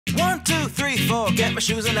2, 3, 4, get my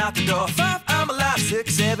shoes and out the door. 5, I'm alive.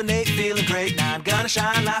 6, 7, 8, feeling great. 9, gonna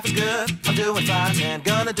shine, life is good, I'm doing fine. 10,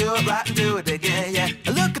 gonna do it right and do it again, yeah.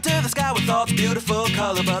 I look into the sky with all the beautiful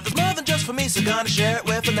color, but there's more than just for me, so gonna share it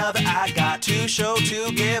with another. I got to show,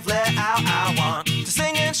 to give, let out. I want to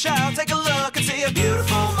sing and shout, take a look and see a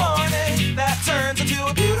beautiful morning that turns into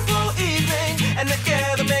a beautiful evening, and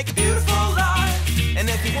together make a beautiful life. And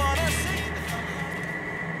if you wanna see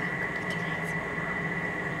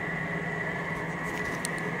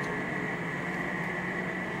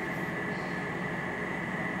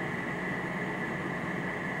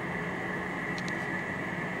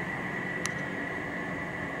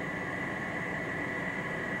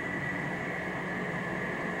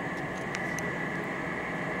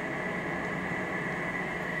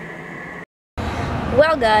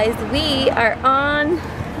Well guys, we are on,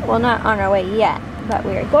 well not on our way yet, but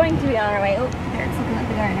we are going to be on our way. Oh, Eric's looking at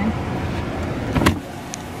the garden.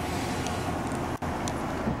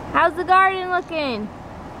 How's the garden looking?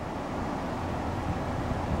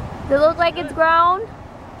 Does it look like it's grown? I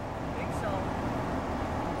think so.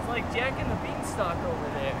 It's like Jack and the Beanstalk over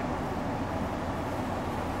there.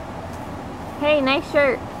 Hey, nice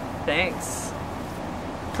shirt. Thanks.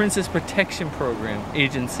 Princess Protection Program,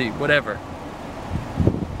 agency, whatever.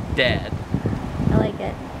 Dad. I like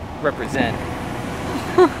it. Represent.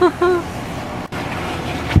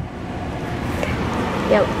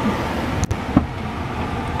 Yep.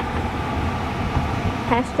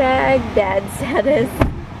 Hashtag dad status.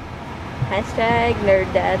 Hashtag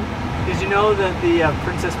nerd dad. Did you know that the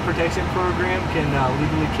Princess Protection Program can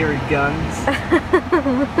legally carry guns?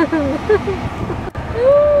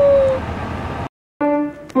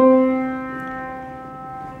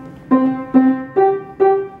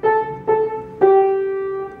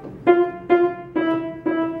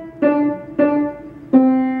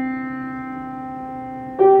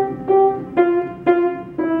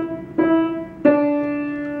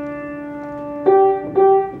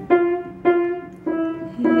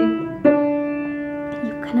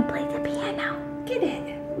 Play the piano. Get it.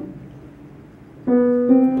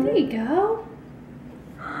 There you go.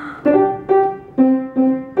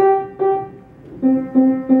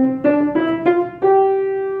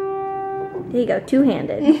 There you go,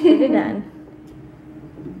 two-handed. Get it done.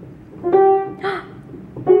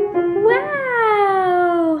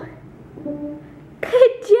 Wow!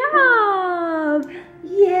 Good job!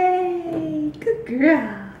 Yay! Good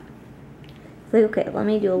girl. Okay, let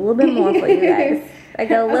me do a little bit more for you guys. I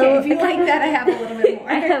got a little. Okay, if you like that, I have a little bit more.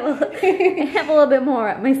 I have a little bit more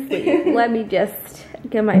up my sleeve. Let me just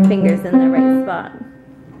get my fingers in the right spot.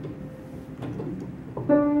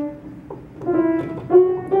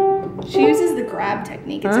 She uses the grab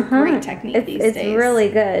technique. It's a great technique these days. It's really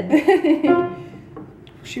good.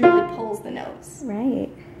 She really pulls the notes. Right.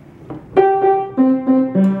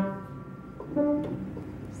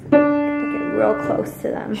 Gotta get real close to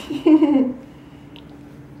them.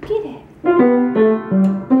 Get it.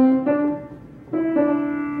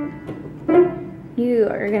 You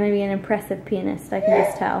are going to be an impressive pianist, I can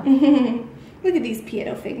just tell. Look at these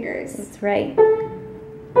piano fingers. That's right.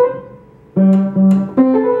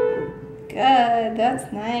 Good,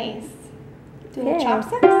 that's nice. Do a little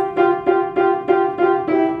chopsticks.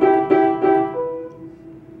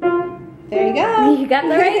 There you go. You got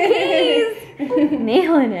the right keys.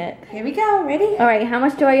 Nailing it. Here we go, ready? All right, how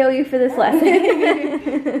much do I owe you for this lesson?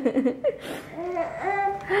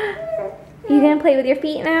 You gonna play with your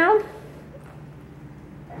feet now?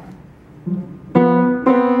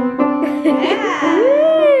 Yeah.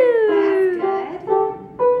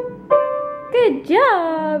 Good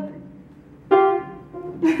job.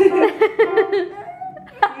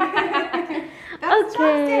 That's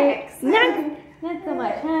chopsticks. Not so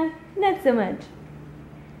much, huh? Not so much.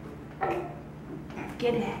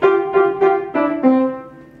 Get it.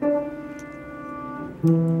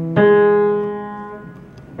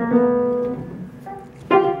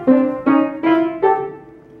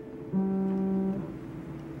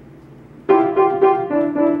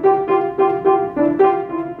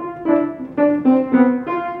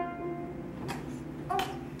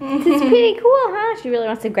 This is pretty cool, huh? She really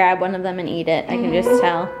wants to grab one of them and eat it. I can just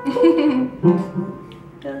tell.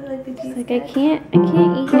 She's like, I can't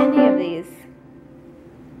eat any of these.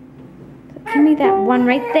 Give me that one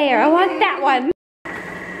right there. I want that one.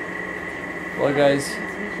 Well guys,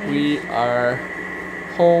 we are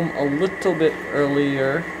home a little bit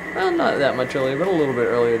earlier. Well, not that much earlier, but a little bit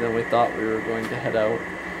earlier than we thought we were going to head out.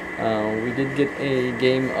 We did get a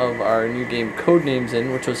game of our new game Codenames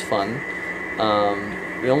in, which was fun.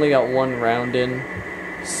 We only got one round in,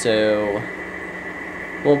 so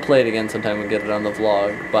We'll play it again sometime and get it on the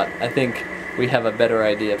vlog, but I think we have a better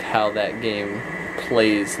idea of how that game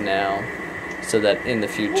plays now, so that in the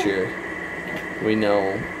future we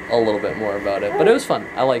know a little bit more about it. But it was fun.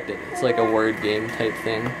 I liked it. It's like a word game type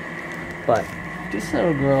thing. But this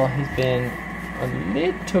little girl has been a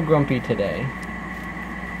little grumpy today.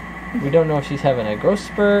 We don't know if she's having a growth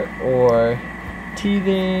spurt or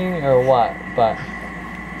teething or what, but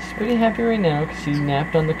she's pretty happy right now because she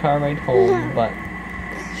napped on the car ride home, but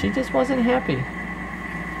she just wasn't happy.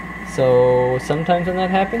 So sometimes when that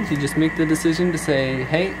happens, you just make the decision to say,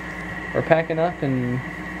 hey, we're packing up and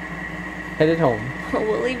headed home.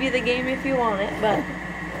 We'll leave you the game if you want it, but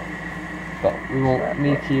we won't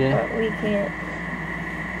make you. we can't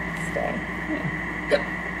stay.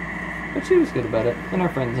 But she was good about it, and our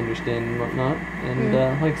friends understand and whatnot. And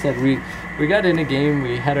like I said, we got in a game,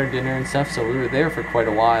 we had our dinner and stuff, so we were there for quite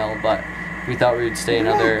a while. But we thought we would stay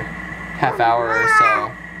another half hour or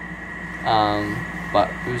so. But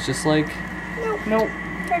it was just like, nope.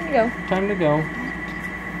 Time to go. Time to go.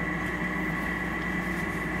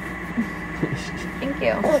 Thank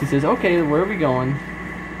you. She says, okay, where are we going?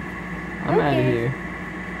 I'm out of here.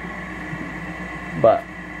 But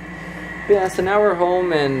yeah, so now we're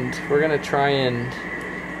home and we're gonna try and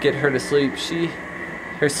get her to sleep.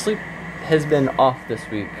 Her sleep has been off this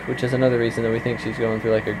week, which is another reason that we think she's going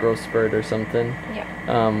through like a growth spurt or something.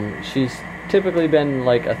 Yeah. She's typically been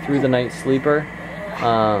like a through the night sleeper,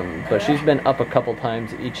 but she's been up a couple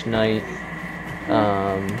times each night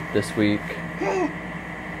this week.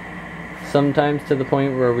 Sometimes to the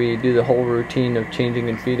point where we do the whole routine of changing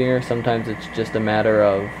and feeding her. Sometimes it's just a matter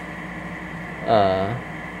of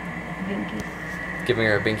giving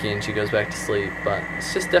her a binky and she goes back to sleep. But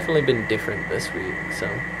it's just definitely been different this week. So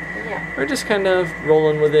Yeah. we're just kind of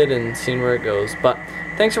rolling with it and seeing where it goes. But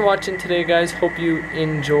thanks for watching today, guys. Hope you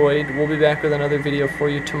enjoyed. We'll be back with another video for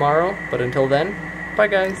you tomorrow. But until then, bye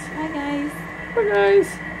guys. Bye, guys. Bye guys.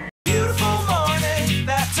 Beautiful morning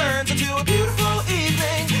that turns into a beautiful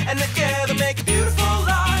evening, and together make a beautiful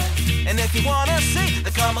life. And if you wanna see,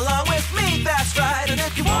 then come along with me, that's right. And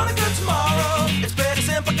if you want a good tomorrow, it's pretty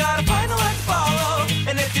simple, gotta find a light to follow.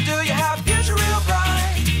 And if you do, you have a future real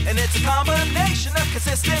bright. And it's a combination of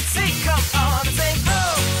consistency, come on.